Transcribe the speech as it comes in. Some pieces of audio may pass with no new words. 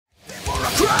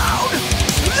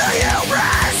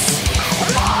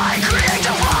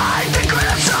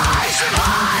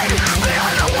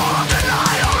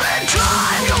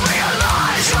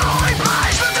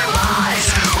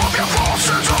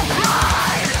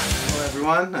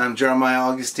everyone, I'm Jeremiah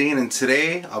Augustine, and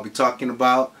today I'll be talking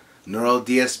about neural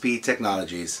DSP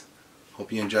technologies.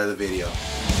 Hope you enjoy the video.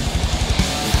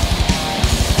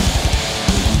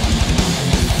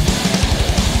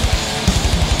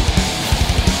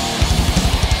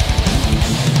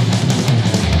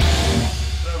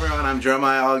 Hello everyone, I'm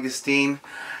Jeremiah Augustine,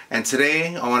 and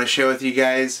today I want to share with you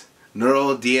guys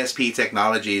neural DSP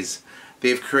technologies.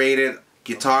 They've created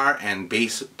guitar and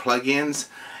bass plugins,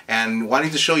 and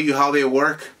wanting to show you how they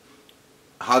work,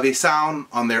 how they sound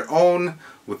on their own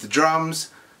with the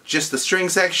drums, just the string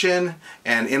section,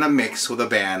 and in a mix with a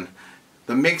band.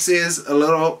 The mix is a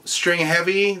little string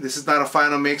heavy. This is not a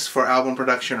final mix for album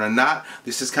production or not.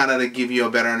 This is kind of to give you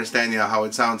a better understanding of how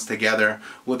it sounds together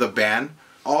with a band.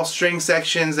 All string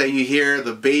sections that you hear,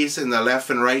 the bass and the left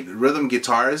and right rhythm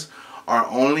guitars, are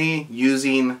only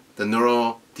using the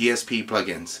neural DSP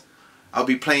plugins. I'll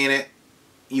be playing it,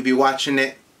 you'll be watching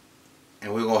it,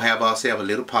 and we're going to have us have a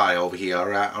little pie over here.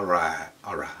 Alright, alright,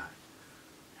 alright.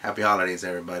 Happy holidays,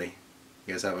 everybody.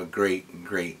 You guys have a great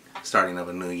starting of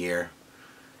a new year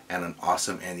and an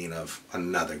awesome ending of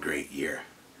another great year.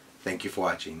 Thank you for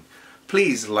watching.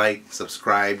 Please like,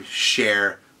 subscribe,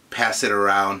 share, pass it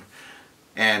around,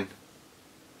 and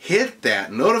hit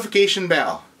that notification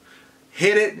bell.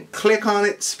 Hit it, click on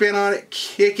it, spin on it,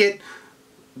 kick it,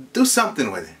 do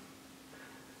something with it.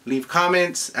 Leave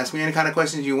comments, ask me any kind of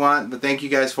questions you want, but thank you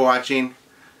guys for watching.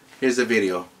 Here's the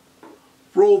video.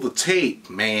 Roll the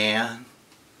tape, man.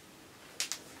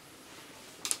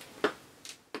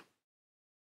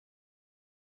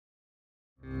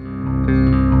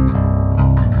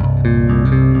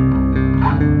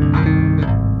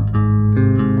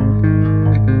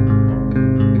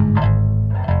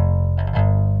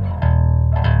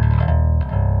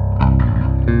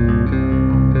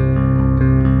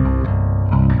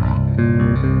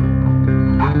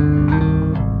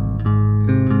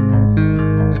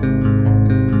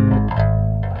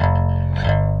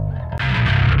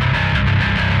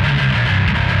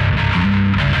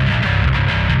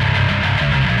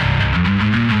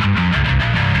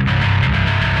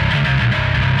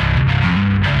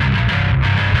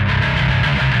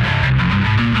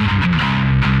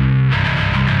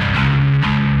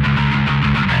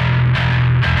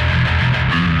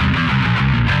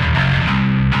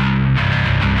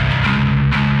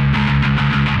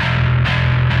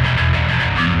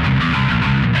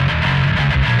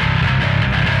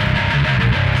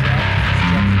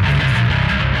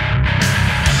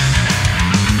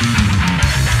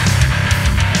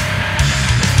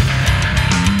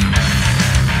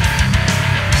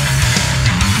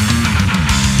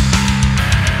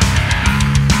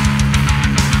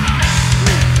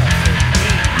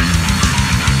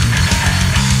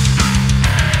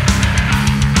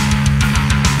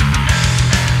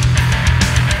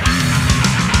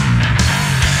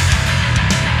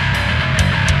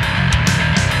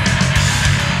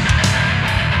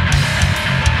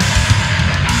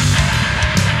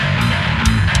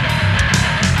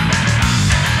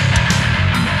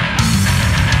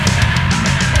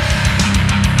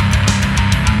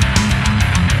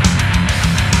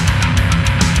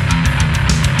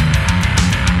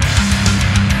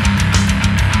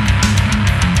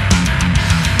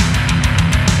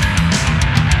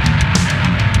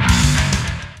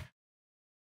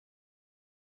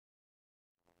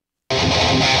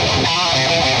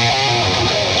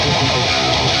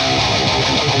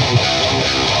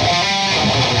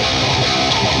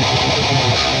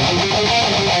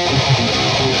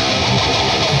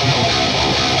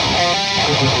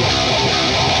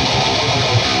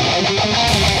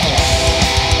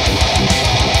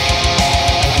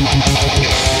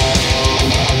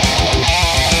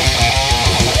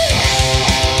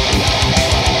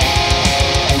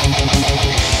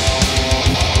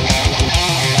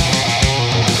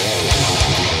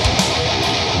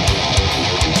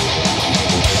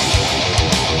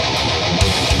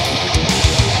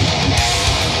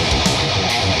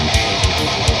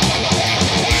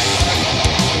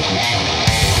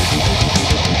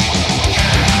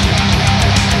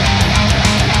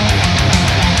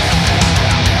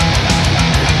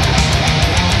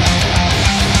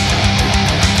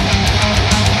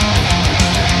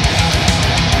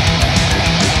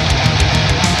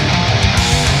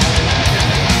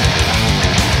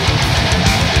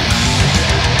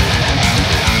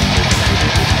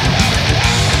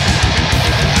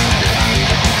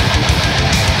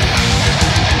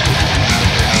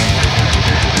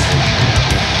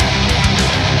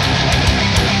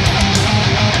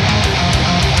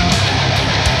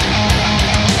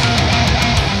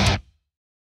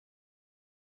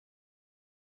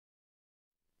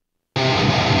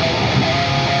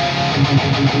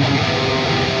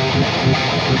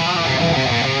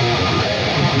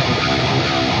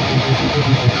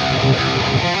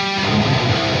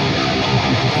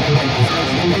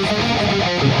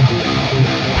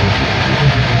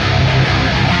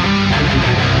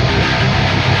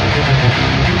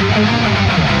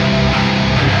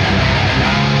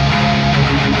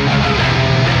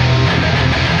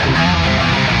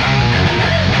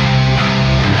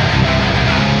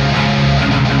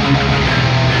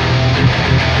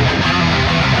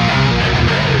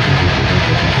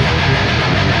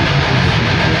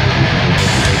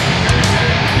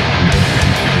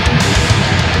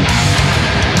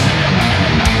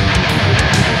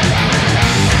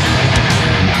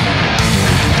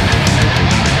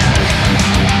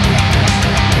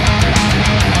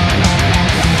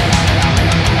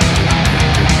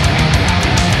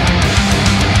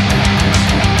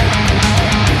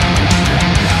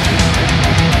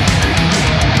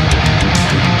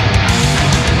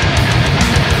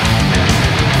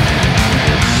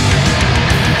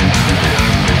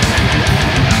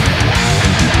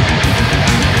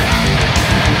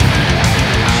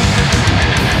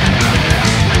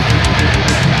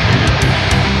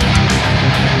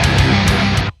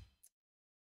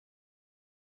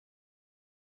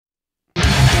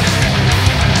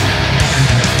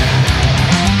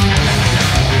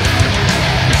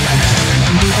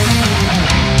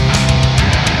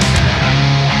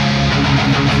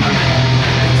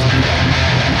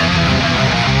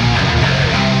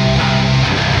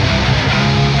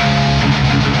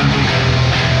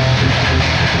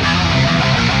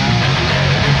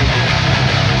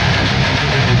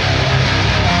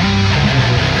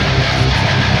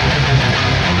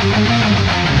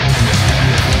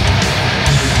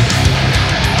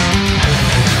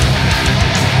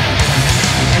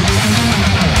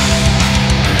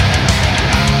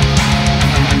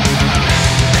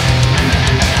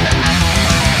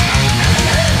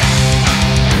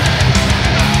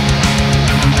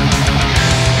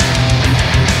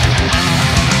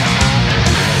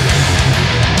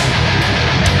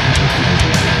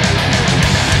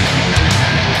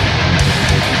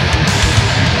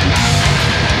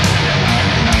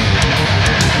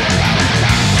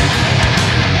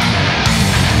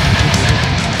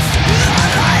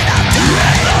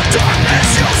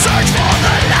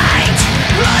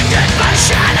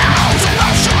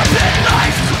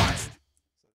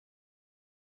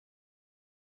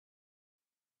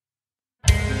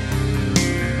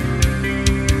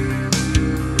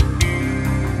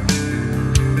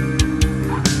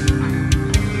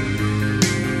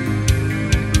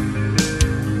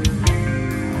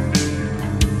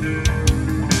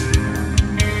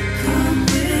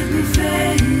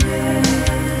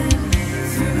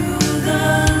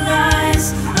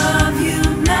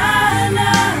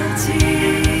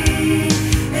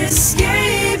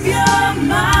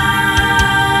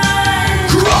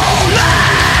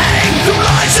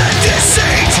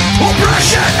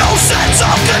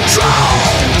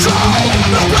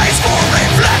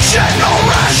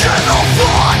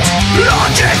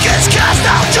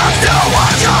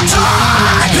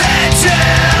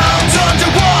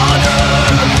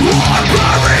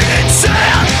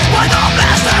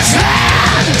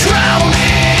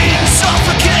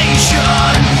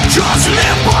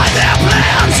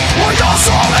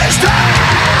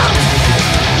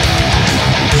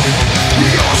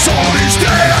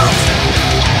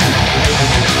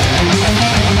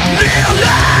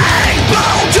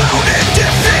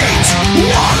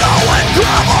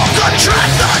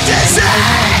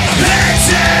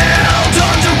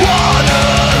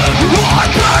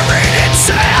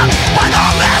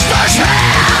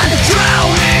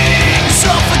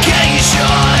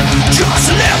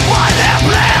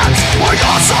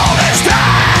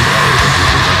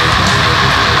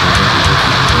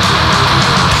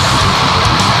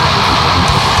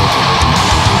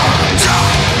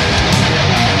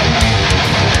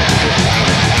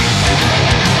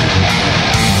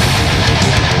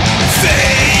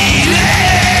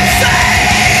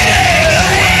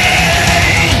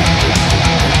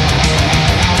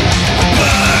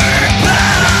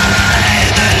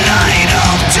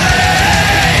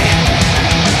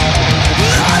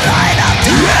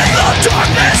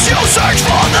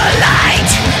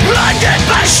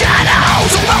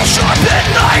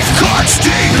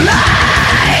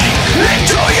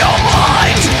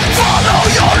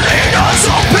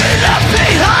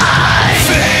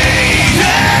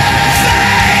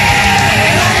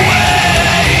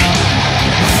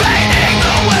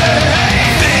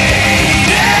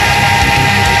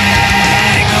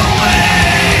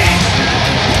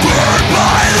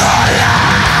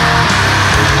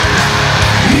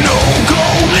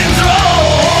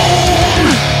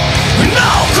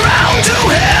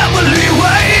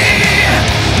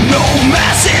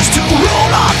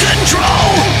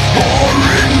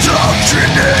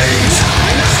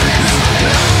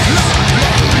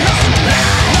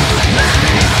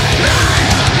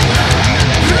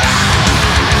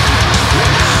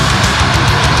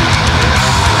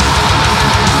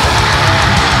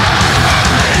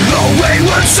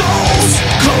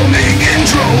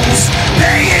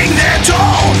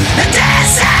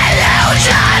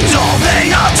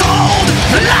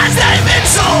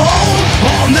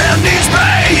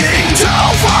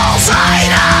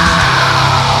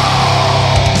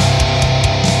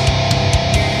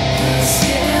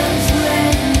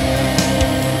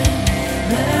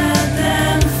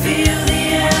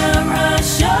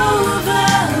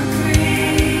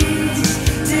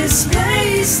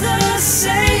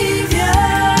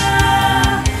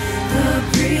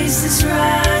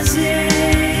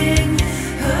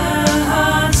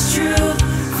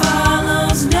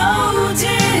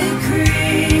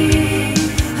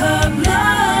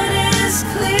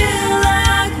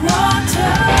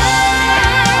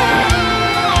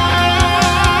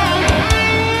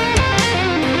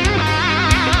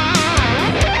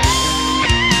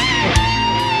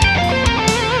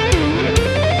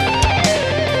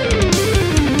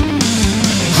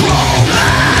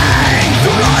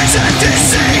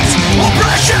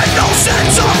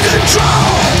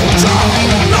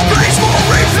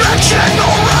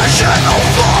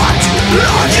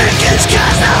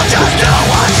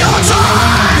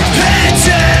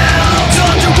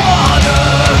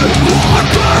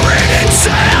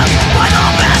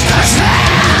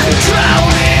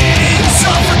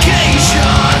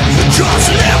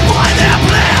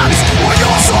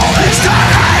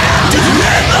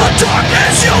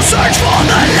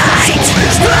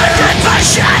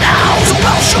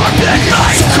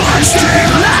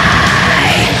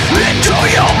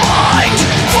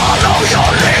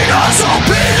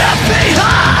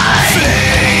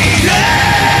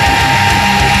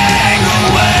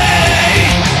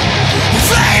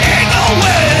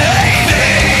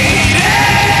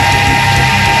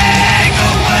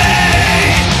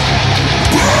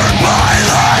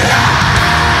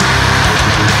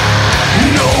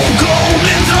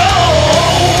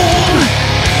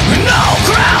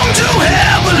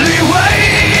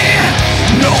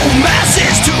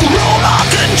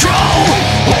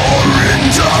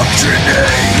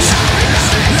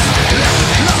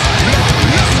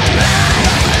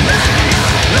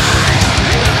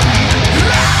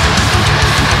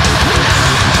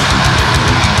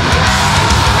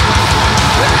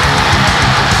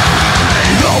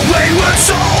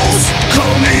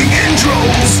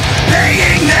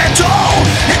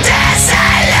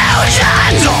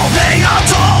 illusions, all they are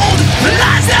told, the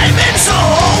lies they've been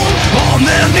sold, on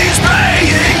their knees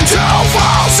praying to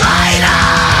false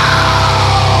idols.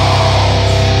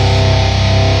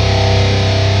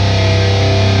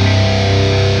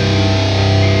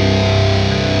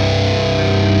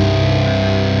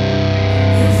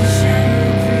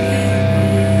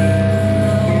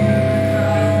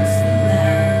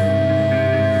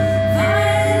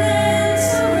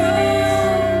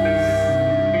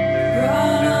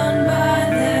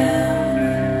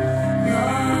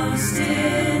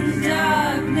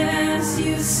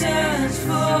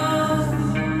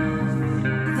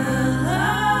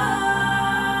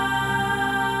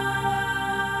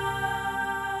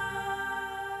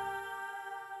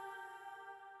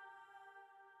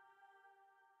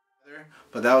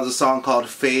 But that was a song called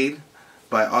Fade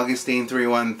by Augustine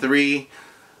 313.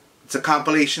 It's a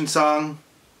compilation song,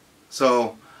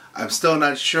 so I'm still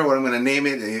not sure what I'm going to name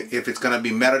it. If it's going to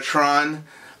be Metatron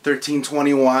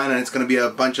 1321 and it's going to be a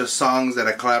bunch of songs that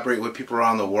I collaborate with people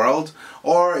around the world,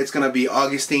 or it's going to be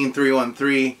Augustine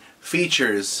 313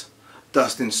 features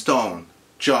Dustin Stone,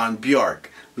 John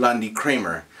Bjork, Lundy,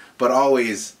 Kramer, but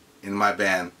always in my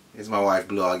band is my wife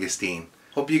Blue Augustine.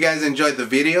 Hope you guys enjoyed the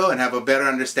video and have a better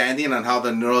understanding on how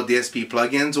the Neural DSP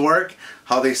plugins work,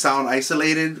 how they sound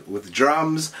isolated with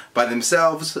drums, by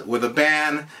themselves, with a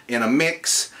band, in a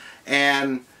mix.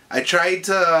 And I tried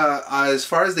to, as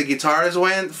far as the guitars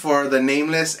went, for the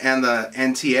Nameless and the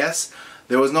NTS,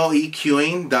 there was no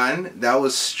EQing done. That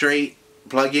was straight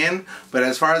plug-in. But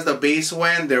as far as the bass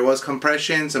went, there was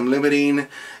compression, some limiting,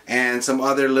 and some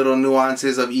other little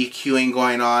nuances of EQing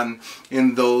going on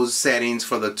in those settings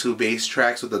for the two bass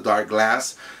tracks with the dark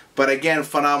glass. But again,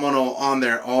 phenomenal on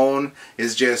their own.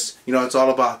 Is just, you know, it's all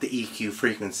about the EQ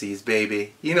frequencies,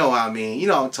 baby. You know what I mean. You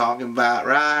know what I'm talking about,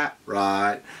 right?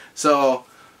 Right. So,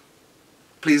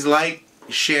 please like,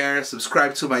 share,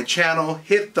 subscribe to my channel,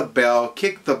 hit the bell,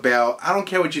 kick the bell. I don't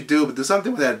care what you do, but do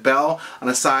something with that bell on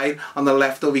the side, on the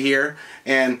left over here.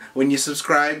 And when you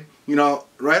subscribe, you know,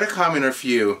 write a comment or a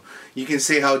few. You can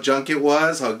say how junk it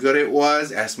was, how good it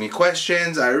was, ask me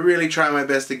questions. I really try my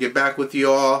best to get back with you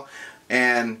all.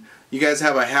 And you guys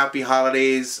have a happy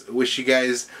holidays. Wish you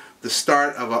guys the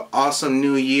start of an awesome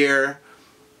new year.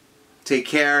 Take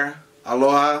care.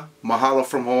 Aloha. Mahalo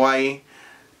from Hawaii.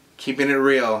 Keeping it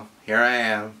real. Here I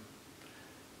am.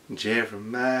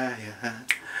 Jeremiah.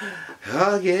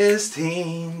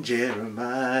 Augustine.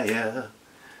 Jeremiah.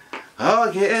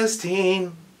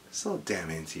 Augustine. So damn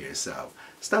into yourself.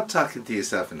 Stop talking to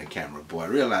yourself in the camera, boy.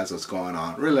 Realize what's going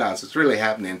on. Realize what's really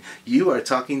happening. You are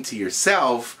talking to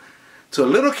yourself, to a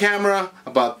little camera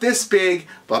about this big,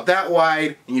 about that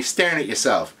wide, and you're staring at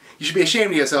yourself. You should be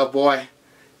ashamed of yourself, boy.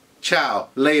 Ciao.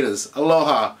 Laters.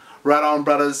 Aloha. Right on,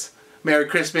 brothers. Merry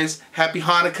Christmas, Happy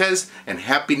Hanukkahs, and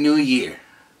Happy New Year.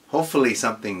 Hopefully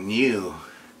something new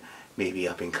may be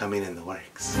up and coming in the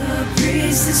works. The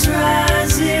priest is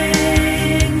rising.